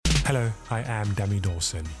Hello, I am Demi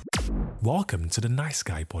Dawson. Welcome to the Nice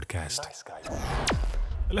Guy Podcast.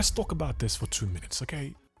 Let's talk about this for 2 minutes,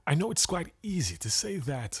 okay? I know it's quite easy to say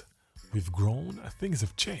that we've grown, things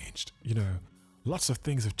have changed. Lots of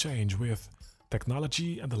things have changed with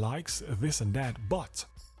technology and the likes, this and that. But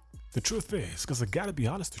the truth is, because I gotta be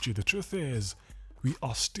honest with you, the truth is we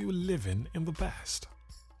are still living in the past.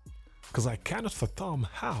 Because I cannot fathom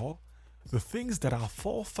how the things that our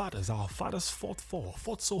fathers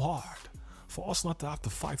fought so hard for us not to have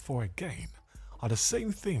to fight for again, are the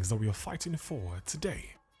same things that we are fighting for today,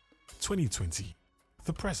 2020,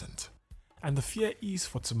 the present. And the fear is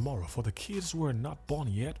for tomorrow, for the kids who are not born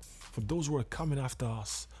yet, for those who are coming after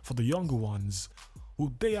us, for the younger ones,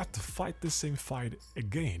 will they have to fight the same fight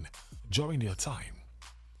again during their time?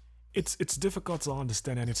 It's difficult to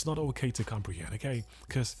understand, and it's not okay to comprehend, okay?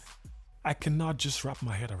 Because I cannot just wrap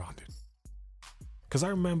my head around it. Because I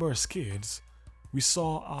remember as kids, we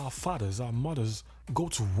saw our fathers, our mothers go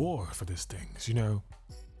to war for these things,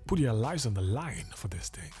 put their lives on the line for these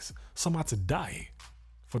things. Some had to die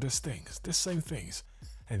for these things, the same things.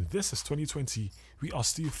 And this is 2020, we are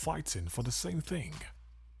still fighting for the same thing.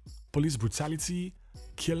 Police brutality,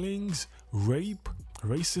 killings, rape,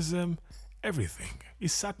 racism, everything.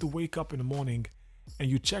 It's sad to wake up in the morning and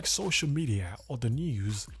you check social media or the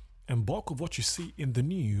news, and bulk of what you see in the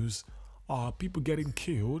news are people getting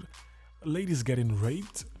killed, ladies getting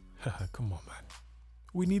raped. Come on, man.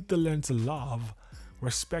 We need to learn to love,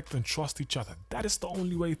 respect, and trust each other. That is the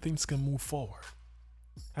only way things can move forward.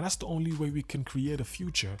 And that's the only way we can create a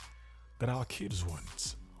future that our kids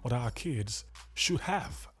want, or that our kids should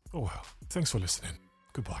have. Oh well, thanks for listening.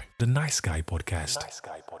 Goodbye. The Nice Guy Podcast.